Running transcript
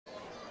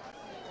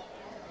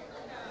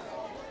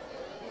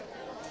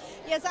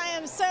Yes, I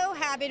am so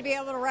happy to be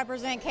able to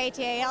represent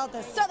KTAL at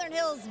the Southern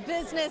Hills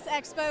Business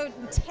Expo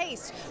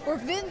Taste, where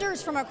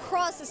vendors from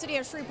across the city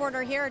of Shreveport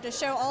are here to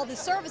show all the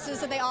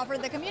services that they offer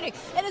to the community.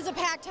 It is a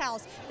packed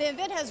house. The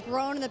event has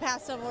grown in the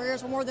past several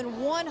years, where more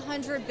than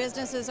 100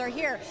 businesses are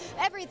here.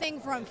 Everything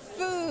from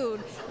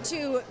food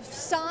to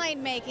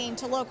sign making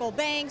to local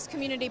banks,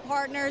 community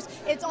partners.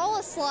 It's all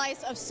a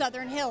slice of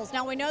Southern Hills.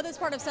 Now, we know this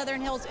part of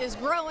Southern Hills is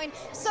growing,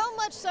 so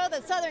much so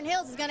that Southern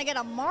Hills is going to get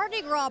a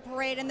Mardi Gras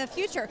parade in the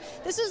future.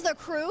 This is the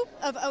crew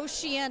of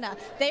Oceana.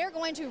 They are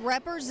going to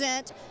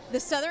represent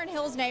the Southern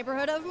Hills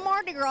neighborhood of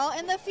Mardi Gras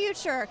in the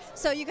future,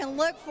 so you can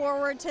look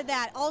forward to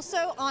that.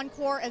 Also,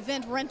 Encore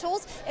Event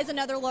Rentals is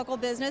another local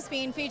business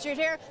being featured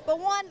here, but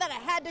one that I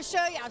had to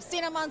show you. I've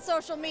seen them on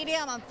social media,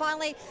 and I'm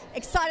finally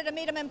excited to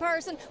meet them in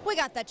person. We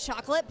got the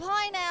chocolate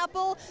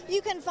pineapple.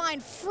 You can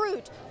find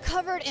fruit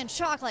covered in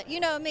chocolate. You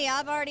know me,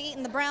 I've already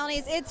eaten the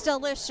brownies. It's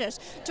delicious.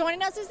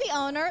 Joining us is the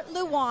owner,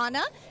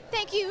 Luana.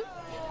 Thank you.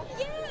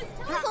 Yes,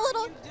 tell us a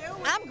little.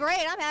 I'm great.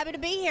 I'm happy to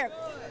be here.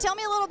 Tell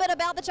me a little bit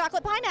about the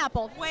chocolate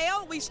pineapple.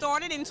 Well, we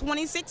started in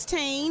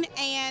 2016,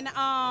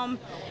 and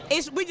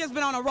we just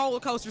been on a roller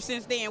coaster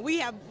since then.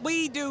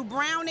 We do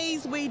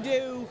brownies, we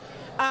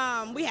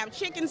have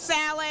chicken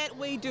salad,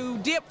 we do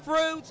dipped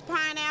fruits,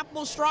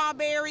 pineapple,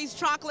 strawberries,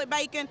 chocolate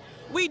bacon.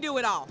 We do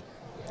it all.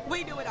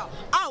 We do it all.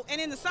 Oh, and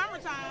in the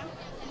summertime,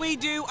 we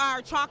do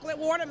our chocolate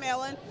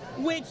watermelon,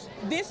 which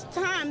this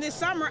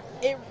summer,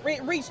 it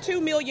reached 2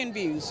 million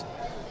views.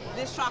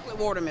 This chocolate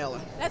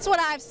watermelon. That's what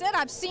I've said.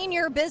 I've seen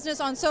your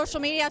business on social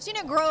media. I've seen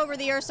it grow over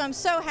the years, so I'm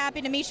so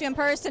happy to meet you in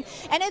person.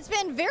 And it's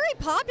been very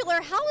popular.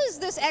 How has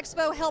this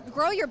expo helped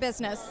grow your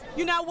business?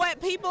 You know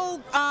what?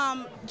 People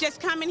just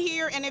come in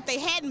here, and if they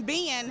hadn't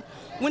been,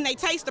 when they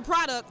taste the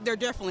product, they're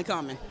definitely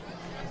coming.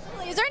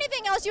 Is there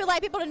anything else you would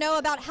like people to know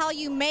about how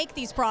you make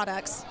these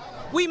products?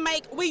 We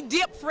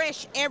dip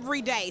fresh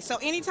every day. So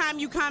anytime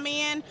you come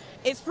in,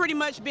 it's pretty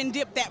much been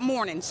dipped that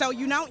morning. So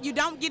you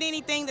don't get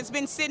anything that's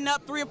been sitting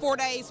up 3 or 4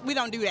 days. We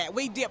don't do that.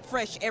 We dip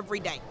fresh every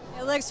day.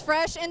 It looks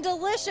fresh and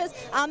delicious.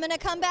 I'm going to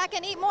come back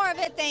and eat more of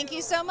it. Thank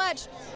you so much.